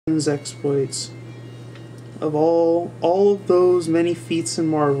exploits, of all of those many feats and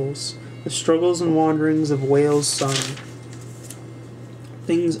marvels, the struggles and wanderings of Whale's son,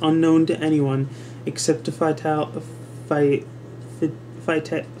 things unknown to anyone except to Fitila,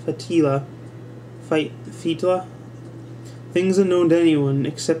 things unknown to anyone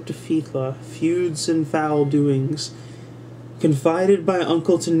except to Fitla, feuds and foul doings, confided by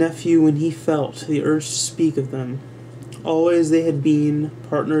uncle to nephew when he felt the urge to speak of them. Always they had been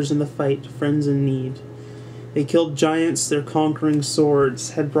partners in the fight, friends in need. They killed giants, their conquering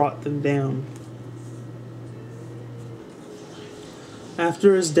swords had brought them down.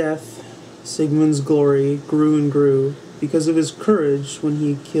 After his death, Sigmund's glory grew and grew, because of his courage when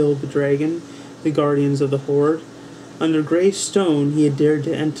he killed the dragon, the guardians of the horde. Under grey stone he had dared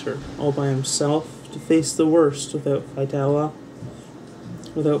to enter, all by himself, to face the worst without Fitla.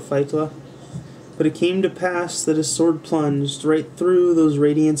 But it came to pass that his sword plunged right through those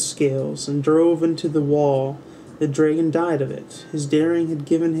radiant scales and drove into the wall. The dragon died of it. His daring had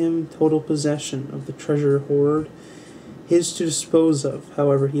given him total possession of the treasure hoard, his to dispose of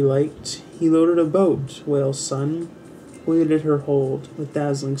however he liked. He loaded a boat, Whale's son, weighted her hold with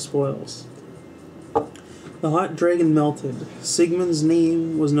dazzling spoils. The hot dragon melted. Sigmund's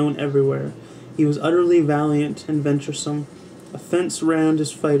name was known everywhere. He was utterly valiant and venturesome, a fence round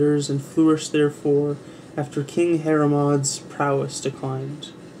his fighters, and flourished therefore after King Heremod's prowess declined,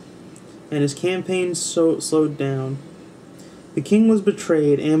 and his campaigns slowed down. The king was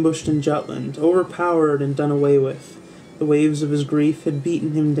betrayed, ambushed in Jutland, overpowered and done away with. The waves of his grief had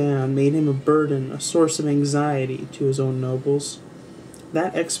beaten him down, made him a burden, a source of anxiety to his own nobles.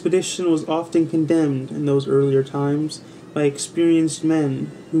 That expedition was often condemned in those earlier times by experienced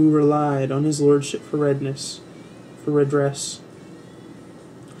men who relied on his lordship for redress,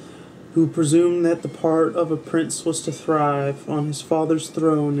 who presumed that the part of a prince was to thrive on his father's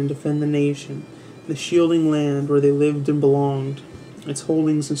throne and defend the nation, the shielding land where they lived and belonged, its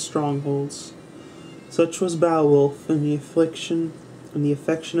holdings and strongholds. Such was Beowulf in the affection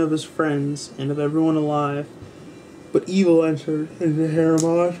of his friends and of everyone alive. But evil entered into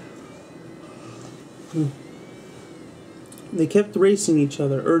Heremod. They kept racing each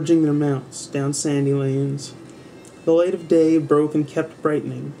other, urging their mounts down sandy lanes. The light of day broke and kept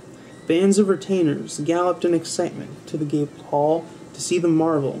brightening. Bands of retainers galloped in excitement to the gabled hall to see the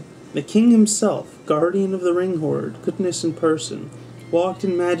marvel. The king himself, guardian of the ring hoard, goodness in person, walked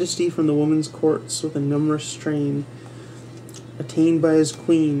in majesty from the women's courts with a numerous train, attended by his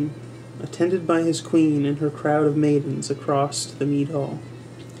queen and her crowd of maidens across to the mead hall.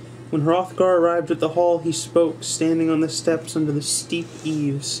 When Hrothgar arrived at the hall, he spoke, standing on the steps under the steep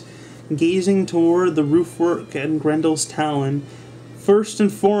eaves, gazing toward the roofwork and Grendel's talon. First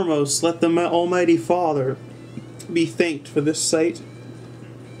and foremost, let the Almighty Father be thanked for this sight.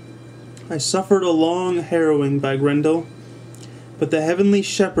 I suffered a long harrowing by Grendel, but the heavenly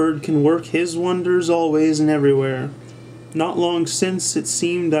shepherd can work his wonders always and everywhere. Not long since it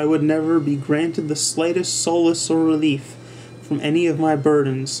seemed I would never be granted the slightest solace or relief from any of my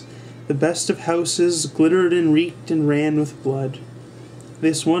burdens. The best of houses glittered and reeked and ran with blood.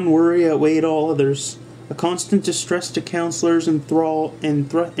 This one worry outweighed all others, a constant distress to counselors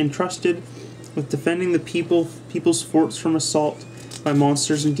entrusted with defending the people's forts from assault by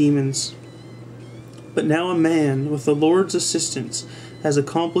monsters and demons. But now a man, with the Lord's assistance, has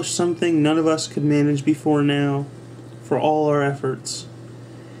accomplished something none of us could manage before now, for all our efforts.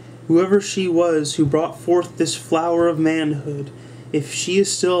 Whoever she was who brought forth this flower of manhood, if she is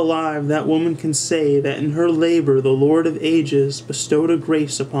still alive, that woman can say that in her labor the Lord of Ages bestowed a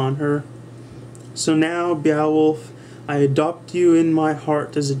grace upon her. So now, Beowulf, I adopt you in my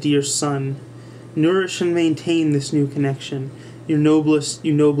heart as a dear son. Nourish and maintain this new connection, you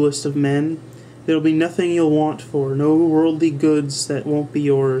noblest of men. There'll be nothing you'll want for, no worldly goods that won't be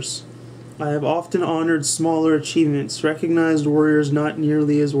yours. I have often honored smaller achievements, recognized warriors not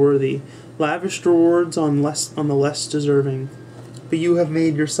nearly as worthy, lavished rewards on the less deserving. But you have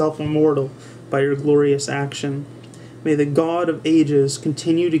made yourself immortal by your glorious action. May the God of ages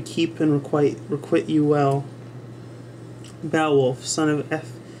continue to keep and requite you well. Beowulf, son of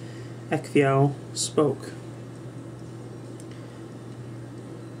Ecgtheow, spoke.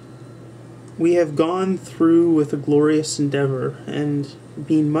 We have gone through with a glorious endeavor, and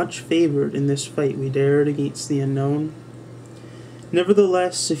being much favored in this fight we dared against the unknown.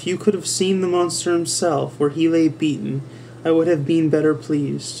 Nevertheless, if you could have seen the monster himself where he lay beaten, I would have been better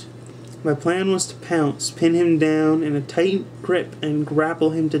pleased. My plan was to pounce, pin him down in a tight grip, and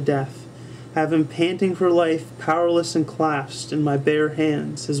grapple him to death, have him panting for life, powerless and clasped in my bare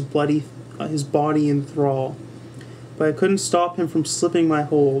hands, his body in thrall. but I couldn't stop him from slipping my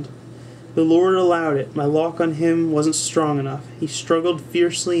hold. The Lord allowed it. My lock on him wasn't strong enough. He struggled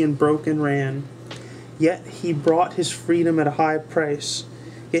fiercely and broke and ran. Yet he bought his freedom at a high price.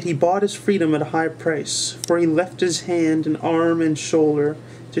 For he left his hand and arm and shoulder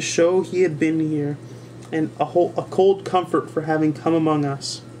to show he had been here, and a cold comfort for having come among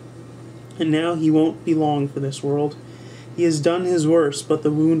us. And now he won't be long for this world. He has done his worst, but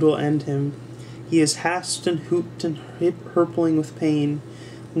the wound will end him. He is hasped and hooped and hurpling with pain,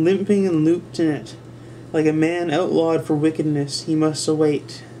 limping and looped in it. Like a man outlawed for wickedness, he must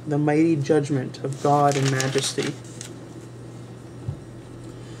await the mighty judgment of God in majesty.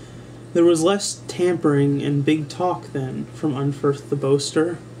 There was less tampering and big talk then from Unferth the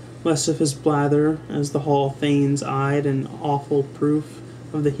boaster, less of his blather as the hall thanes eyed an awful proof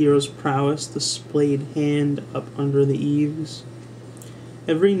of the hero's prowess displayed hand up under the eaves.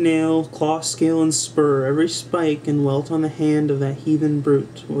 Every nail, claw, scale, and spur, every spike and welt on the hand of that heathen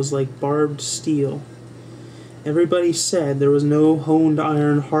brute was like barbed steel. Everybody said there was no honed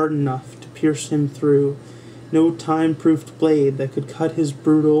iron hard enough to pierce him through, no time-proofed blade that could cut his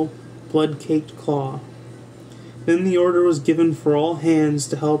brutal, blood-caked claw. Then the order was given for all hands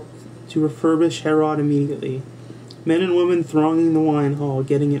to help to refurbish Herod immediately. Men and women thronging the wine hall,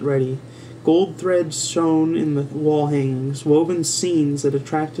 getting it ready. Gold threads shone in the wall hangings, woven scenes that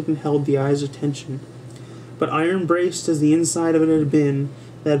attracted and held the eye's attention. But iron-braced as the inside of it had been,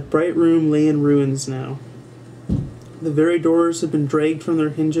 that bright room lay in ruins now. The very doors had been dragged from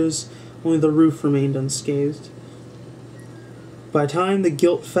their hinges, only the roof remained unscathed. By time the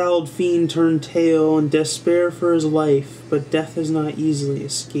guilt-fouled fiend turned tail in despair for his life, but death is not easily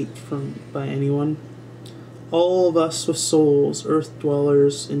escaped from by anyone. All of us with souls,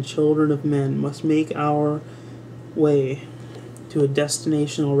 earth-dwellers, and children of men must make our way to a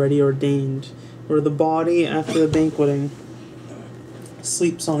destination already ordained, where the body, after the banqueting,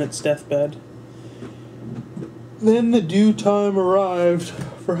 sleeps on its deathbed. Then the due time arrived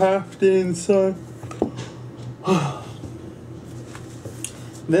for Halfdane's son.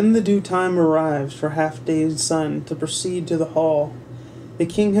 To proceed to the hall. The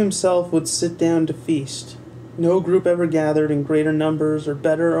king himself would sit down to feast. No group ever gathered in greater numbers or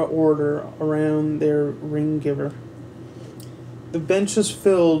better order around their ring-giver. The bench was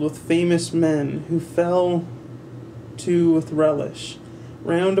filled with famous men who fell to with relish.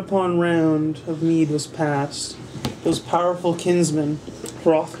 Round upon round of mead was passed. Those powerful kinsmen,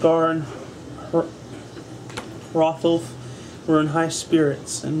 Hrothgar and Hrothulf, were in high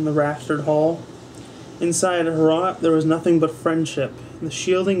spirits in the raftered hall. Inside Heorot there was nothing but friendship. The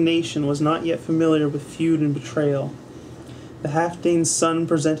shielding nation was not yet familiar with feud and betrayal. The Halfdane's son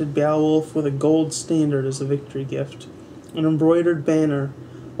presented Beowulf with a gold standard as a victory gift, an embroidered banner,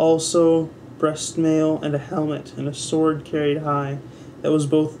 also breastmail and a helmet, and a sword carried high, that was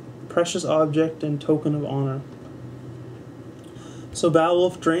both precious object and token of honor. So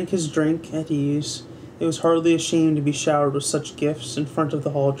Beowulf drank his drink at ease. It was hardly a shame to be showered with such gifts in front of the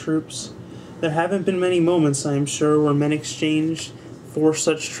hall troops. There haven't been many moments, I am sure, where men exchanged for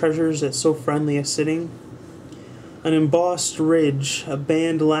such treasures at so friendly a sitting. An embossed ridge, a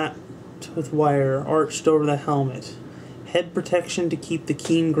band lapped with wire, arched over the helmet. Head protection to keep the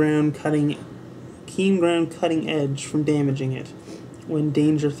keen ground cutting edge from damaging it when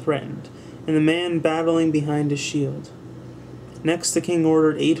danger threatened, and the man battling behind his shield. Next the king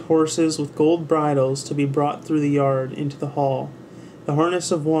ordered 8 horses with gold bridles to be brought through the yard into the hall. The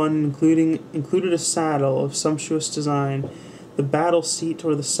harness of one included a saddle of sumptuous design. The battle seat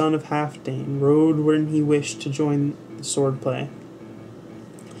where the son of Halfdane rode when he wished to join the swordplay.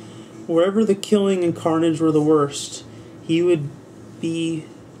 Wherever the killing and carnage were the worst, he would be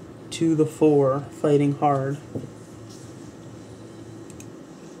to the fore, fighting hard.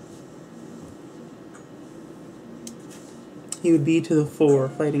 Then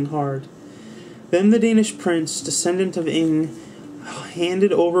the Danish prince, descendant of Ing,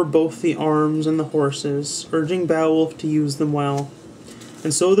 handed over both the arms and the horses, urging Beowulf to use them well.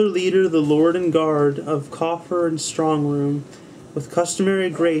 And so their leader, the lord and guard of coffer and strong room, with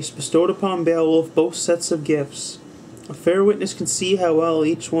customary grace bestowed upon Beowulf both sets of gifts. A fair witness can see how well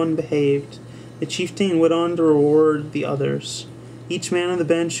each one behaved. The chieftain went on to reward the others. Each man on the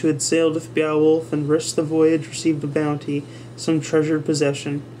bench who had sailed with Beowulf and risked the voyage received a bounty, some treasured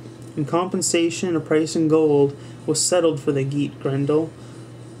possession. In compensation, a price in gold was settled for the Geat Grendel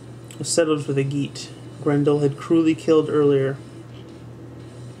had cruelly killed earlier,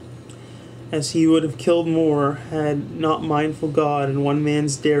 as he would have killed more had not mindful God and one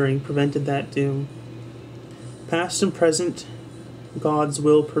man's daring prevented that doom. Past and present, God's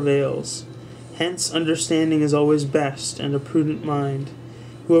will prevails. Hence, understanding is always best, and a prudent mind.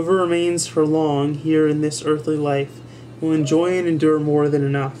 Whoever remains for long here in this earthly life will enjoy and endure more than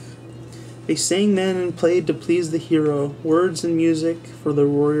enough. They sang then and played to please the hero, words and music for the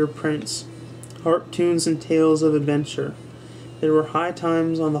warrior prince, harp tunes and tales of adventure. There were high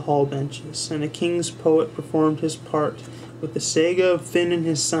times on the hall benches, and a king's poet performed his part with the saga of Finn and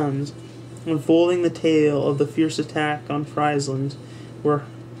his sons, unfolding the tale of the fierce attack on Friesland, where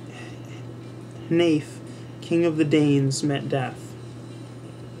Hnaef, king of the Danes, met death.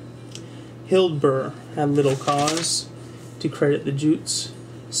 Hildebur had little cause to credit the Jutes.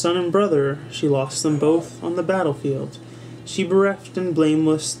 Son and brother, she lost them both on the battlefield. She bereft and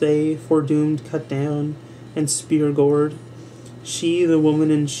blameless, they foredoomed, cut down, and spear-gored. She, the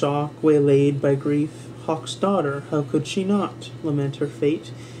woman in shock, waylaid by grief, Hawk's daughter, how could she not lament her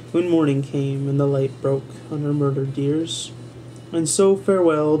fate when morning came and the light broke on her murdered dears? And so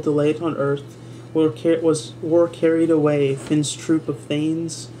farewell, delight on earth, was war carried away, Finn's troop of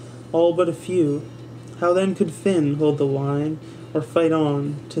thanes, all but a few. How then could Finn hold the line, or fight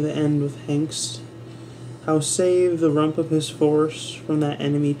on to the end with Hengst? How save the rump of his force from that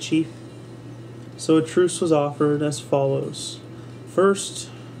enemy chief? So a truce was offered as follows. First,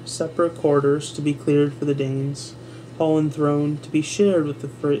 separate quarters to be cleared for the Danes, hall and throne to be shared with the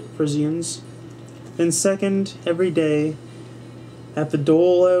Frisians. Then second, every day, at the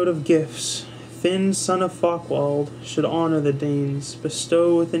dole out of gifts, Finn, son of Fockwald, should honour the Danes,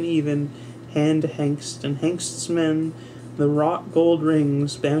 bestow with an even hand to Hengst, and Hengst's men the wrought gold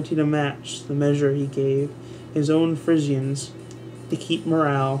rings, bounty to match the measure he gave his own Frisians, to keep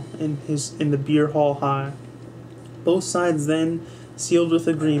morale in the beer hall high. Both sides then sealed with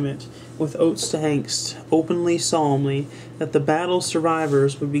agreement, with oaths to Hengst, openly, solemnly, that the battle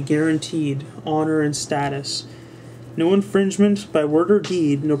survivors would be guaranteed honor and status. No infringement by word or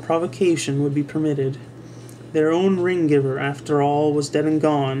deed, no provocation would be permitted. Their own ring-giver, after all, was dead and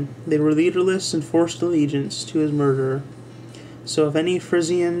gone. They were leaderless and forced allegiance to his murderer. So if any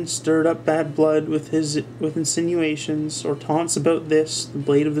Frisian stirred up bad blood with insinuations or taunts about this, the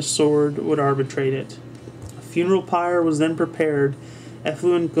blade of the sword would arbitrate it. A funeral pyre was then prepared,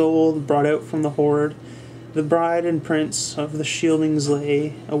 effluent gold brought out from the hoard. The bride and prince of the shieldings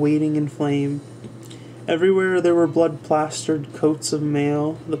lay, awaiting in flame. Everywhere there were blood-plastered coats of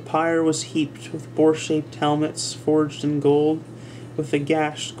mail. The pyre was heaped with boar-shaped helmets forged in gold, with the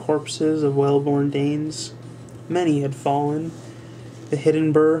gashed corpses of well-born Danes. Many had fallen. The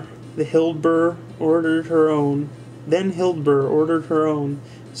Hildebur ordered her own. Then Hildebur ordered her own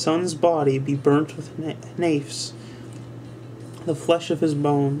son's body be burnt with Hnaef's, the flesh of his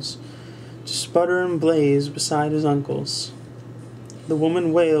bones, to sputter and blaze beside his uncle's. The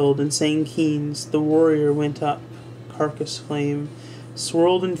woman wailed and sang keens. The warrior went up, carcass flame,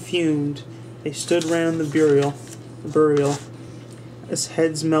 swirled and fumed. They stood round the burial, as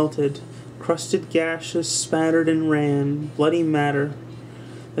heads melted, crusted gashes spattered and ran, bloody matter.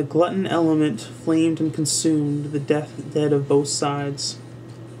 The glutton element flamed and consumed the dead of both sides.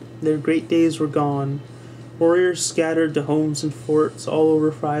 Their great days were gone. Warriors scattered to homes and forts all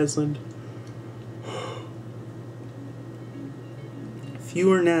over Friesland. Few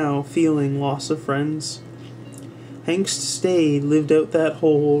are now feeling loss of friends. Hengst stayed, lived out that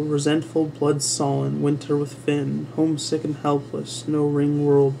whole resentful, blood-sullen winter with Finn, homesick and helpless, no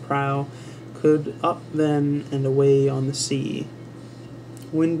ring-whirled prow could up then and away on the sea.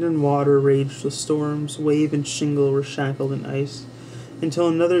 Wind and water raged with storms, wave and shingle were shackled in ice, until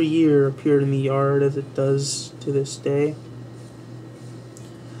another year appeared in the yard as it does to this day.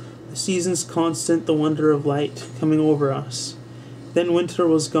 The seasons constant, the wonder of light coming over us. Then winter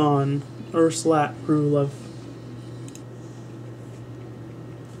was gone, earth's lap grew lovely.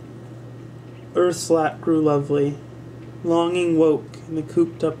 Longing woke in the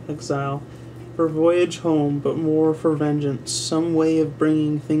cooped-up exile, for voyage home, but more for vengeance, some way of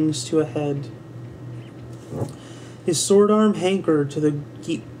bringing things to a head. His sword arm hankered to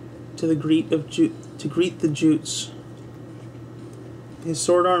greet the Jutes. His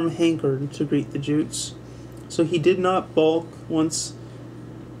sword arm hankered to greet the Jutes. So he did not balk once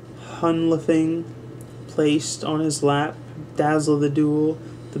Hunlefing placed on his lap, dazzle the duel,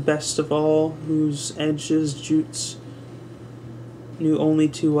 the best of all, whose edges Jutes knew only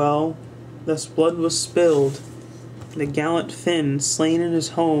too well. Thus blood was spilled, the gallant Finn slain in his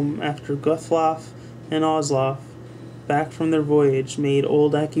home after Guthlaf and Oslaf, back from their voyage, made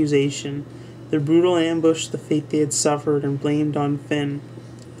old accusation. Their brutal ambush, the fate they had suffered, and blamed on Finn.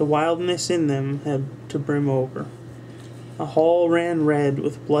 The wildness in them had to brim over. A hall ran red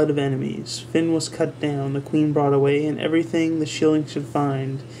with blood of enemies. Finn was cut down, the queen brought away, and everything the shilling should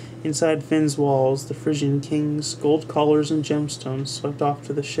find Inside Finn's walls, the Frisian kings, gold collars and gemstones swept off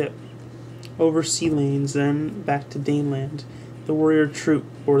to the ship. Over sea lanes, then back to Daneland, the warrior troop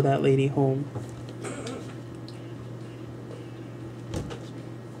bore that lady home.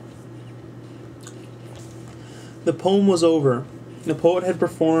 The poem was over. The poet had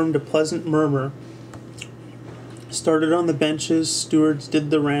performed a pleasant murmur. Started on the benches, stewards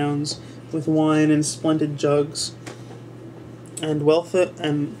did the rounds, with wine in splendid jugs. And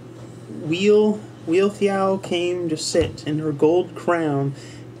Wealhtheow came to sit in her gold crown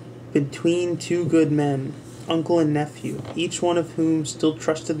between two good men, uncle and nephew, each one of whom still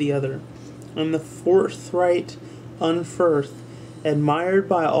trusted the other. And the forthright Unferth, admired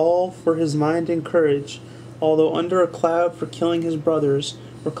by all for his mind and courage, although under a cloud for killing his brothers,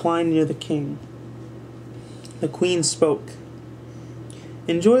 reclined near the king. The queen spoke.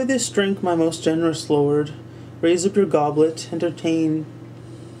 Enjoy this drink, my most generous lord. Raise up your goblet, entertain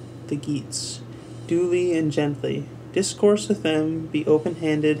the Geats, duly and gently. Discourse with them, be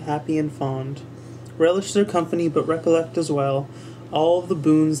open-handed, happy and fond. Relish their company, but recollect as well all of the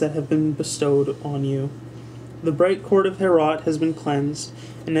boons that have been bestowed on you. The bright court of Heorot has been cleansed,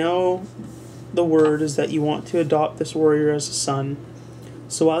 and now the word is that you want to adopt this warrior as a son.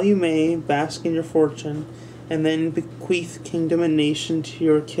 So while you may, bask in your fortune, and then bequeath kingdom and nation to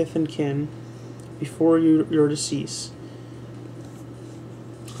your kith and kin before your decease.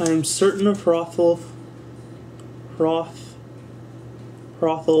 I am certain of Hrothulf.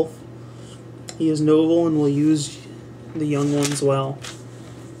 He is noble and will use the young ones well.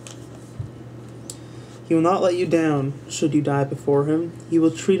 He will not let you down, should you die before him. He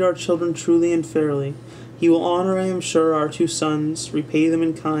will treat our children truly and fairly. He will honor, I am sure, our two sons, repay them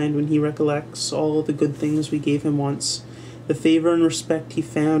in kind when he recollects all the good things we gave him once, the favor and respect he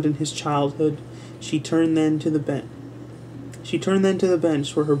found in his childhood. She turned then to the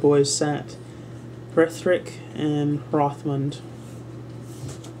bench where her boys sat, Brethric and Hrothmund,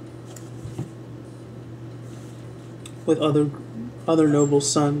 with other noble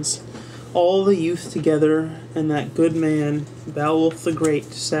sons. All the youth together, and that good man, Beowulf the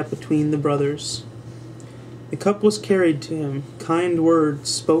Great, sat between the brothers. The cup was carried to him, kind words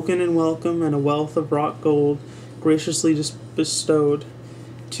spoken in welcome, and a wealth of wrought gold graciously bestowed.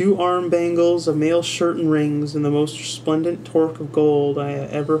 2 arm bangles, a mail shirt and rings, and the most resplendent torque of gold I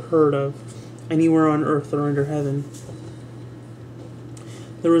ever heard of, anywhere on earth or under heaven.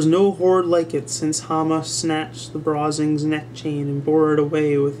 There was no hoard like it since Hama snatched the Brosing's neck chain and bore it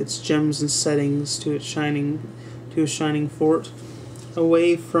away with its gems and settings to his shining fort,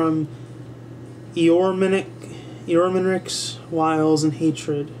 away from Eormenric's wiles and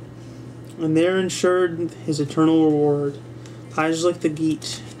hatred, and there ensured his eternal reward. Hygelac the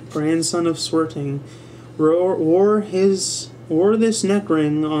Geat, grandson of Swerting, wore this neck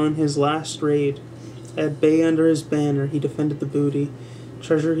ring on his last raid. At bay under his banner, he defended the booty,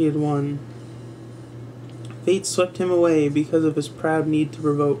 treasure he had won. Fate swept him away because of his proud need to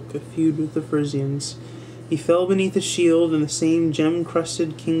provoke a feud with the Frisians. He fell beneath a shield in the same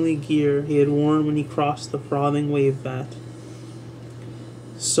gem-crusted kingly gear he had worn when he crossed the frothing wave-vat.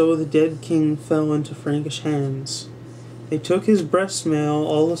 So the dead king fell into Frankish hands. They took his breastmail,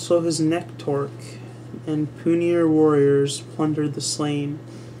 also his neck-torque, and Punier warriors plundered the slain.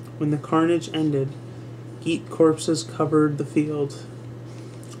 When the carnage ended, Geat corpses covered the field.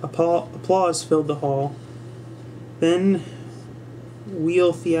 Applause filled the hall. Then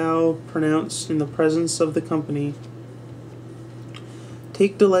Wealhtheow pronounced in the presence of the company,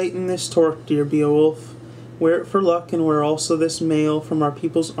 "Take delight in this torque, dear Beowulf. Wear it for luck, and wear also this mail from our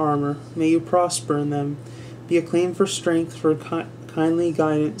people's armor. May you prosper in them. Be acclaimed for strength, for kindly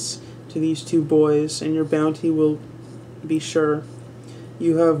guidance to these 2 boys, and your bounty will be sure.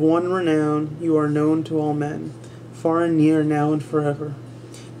 You have won renown, you are known to all men, far and near, now and forever.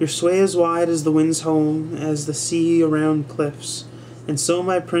 Your sway is wide as the wind's home, as the sea around cliffs. And so,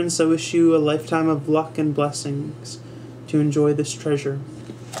 my prince, I wish you a lifetime of luck and blessings to enjoy this treasure.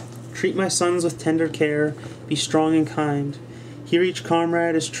 Treat my sons with tender care, be strong and kind. Here each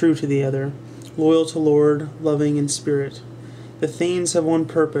comrade is true to the other, loyal to lord, loving in spirit. The thanes have one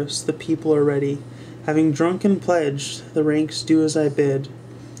purpose, the people are ready. Having drunk and pledged, the ranks do as I bid."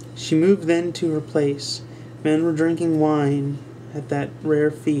 She moved then to her place. Men were drinking wine at that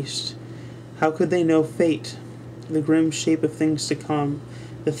rare feast. How could they know fate, the grim shape of things to come,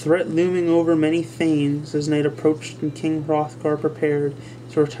 the threat looming over many thanes as night approached and King Hrothgar prepared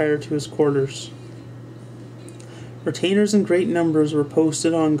to retire to his quarters? Retainers in great numbers were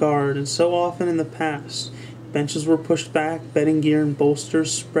posted on guard, and so often in the past, benches were pushed back, bedding gear and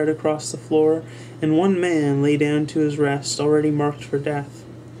bolsters spread across the floor, and one man lay down to his rest, already marked for death.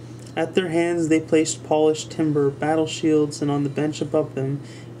 At their hands they placed polished timber, battle shields, and on the bench above them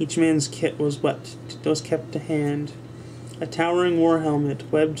each man's kit was kept to hand. A towering war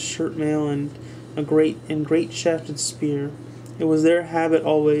helmet, webbed shirt mail, and a great shafted spear. It was their habit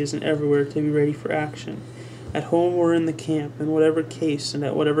always and everywhere to be ready for action, at home or in the camp, in whatever case and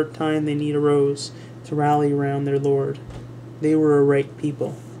at whatever time the need arose, to rally round their lord. They were a right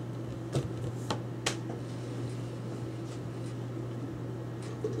people.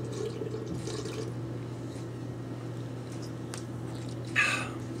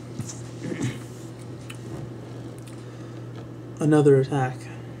 Another attack.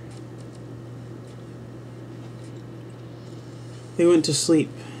 They went to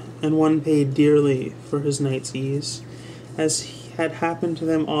sleep, and one paid dearly for his night's ease, as had happened to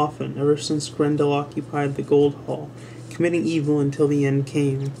them often ever since Grendel occupied the Gold Hall, committing evil until the end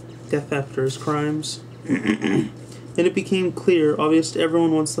came, death after his crimes. Then it became clear, obvious to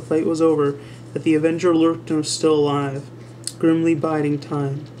everyone once the fight was over, that the Avenger lurked and was still alive, grimly biding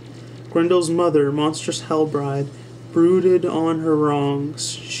time. Grendel's mother, monstrous Hellbride, brooded on her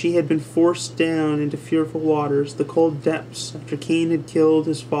wrongs. She had been forced down into fearful waters, the cold depths, after Cain had killed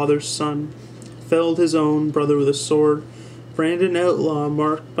his father's son, felled his own brother with a sword. Branded outlaw,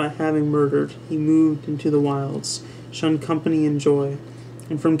 marked by having murdered, he moved into the wilds, shunned company and joy.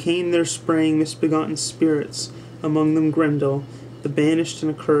 And from Cain there sprang misbegotten spirits, among them Grendel, the banished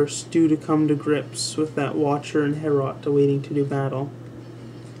and accursed, due to come to grips with that watcher in Heorot awaiting to do battle.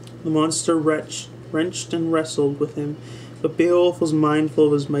 The monster wrenched and wrestled with him, but Beowulf was mindful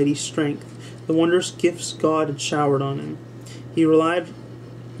of his mighty strength, the wondrous gifts God had showered on him. He relied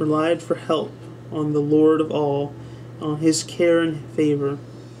for help on the Lord of all, on his care and favor.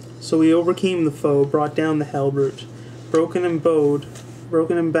 So he overcame the foe, brought down the hell-brute, broken and bowed,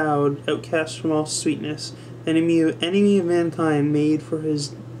 outcast from all sweetness, enemy of mankind, made for his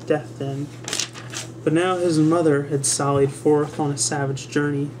death den. But now his mother had sallied forth on a savage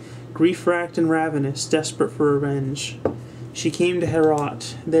journey, grief-racked and ravenous, desperate for revenge. She came to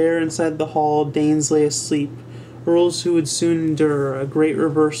Heorot. There, inside the hall, Danes lay asleep, earls who would soon endure a great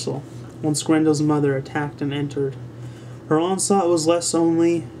reversal, once Grendel's mother attacked and entered. Her onslaught was less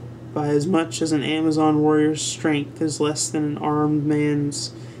only by as much as an Amazon warrior's strength is less than an armed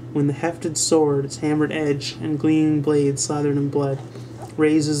man's, when the hefted sword, its hammered edge and gleaming blade slathered in blood,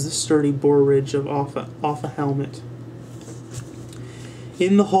 raises the sturdy boar ridge off a helmet.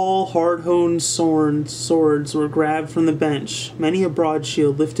 In the hall, hard-honed swords were grabbed from the bench, many a broad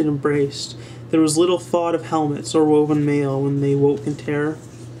shield lifted and braced. There was little thought of helmets or woven mail when they woke in terror.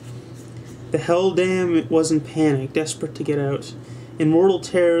 The hell-dam was in panic, desperate to get out. In mortal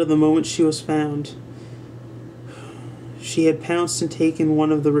terror the moment she was found. She had pounced and taken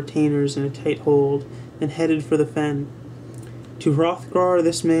one of the retainers in a tight hold, and headed for the fen. To Hrothgar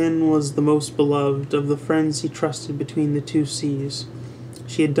this man was the most beloved of the friends he trusted between the two seas.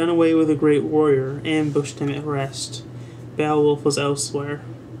 She had done away with a great warrior, ambushed him at rest. Beowulf was elsewhere.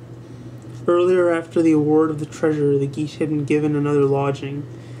 Earlier, after the award of the treasure, the Geat had been given another lodging.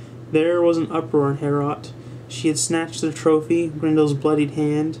 There was an uproar in Heorot. She had snatched the trophy, Grendel's bloodied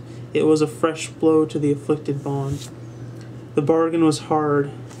hand. It was a fresh blow to the afflicted bond. The bargain was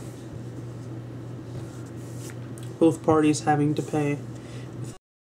hard, both parties having to pay.